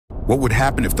What would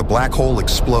happen if the black hole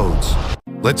explodes?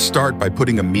 Let's start by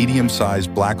putting a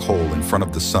medium-sized black hole in front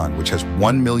of the sun, which has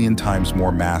 1 million times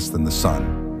more mass than the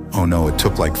sun. Oh no, it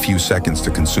took like few seconds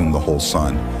to consume the whole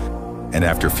sun. And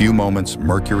after a few moments,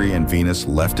 Mercury and Venus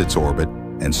left its orbit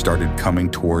and started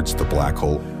coming towards the black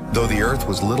hole, though the Earth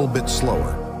was a little bit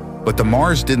slower. But the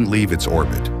Mars didn't leave its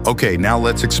orbit. Okay, now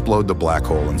let's explode the black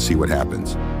hole and see what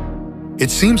happens. It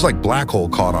seems like black hole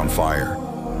caught on fire.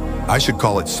 I should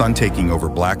call it sun taking over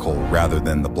black hole rather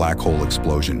than the black hole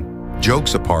explosion.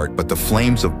 Jokes apart, but the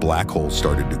flames of black hole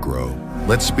started to grow.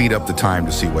 Let's speed up the time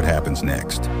to see what happens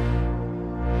next.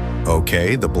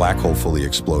 Okay, the black hole fully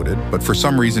exploded, but for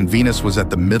some reason Venus was at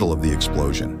the middle of the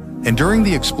explosion. And during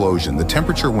the explosion, the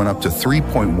temperature went up to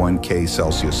 3.1 K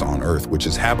Celsius on Earth, which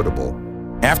is habitable.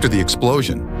 After the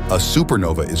explosion, a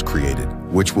supernova is created,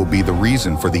 which will be the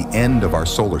reason for the end of our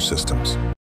solar systems.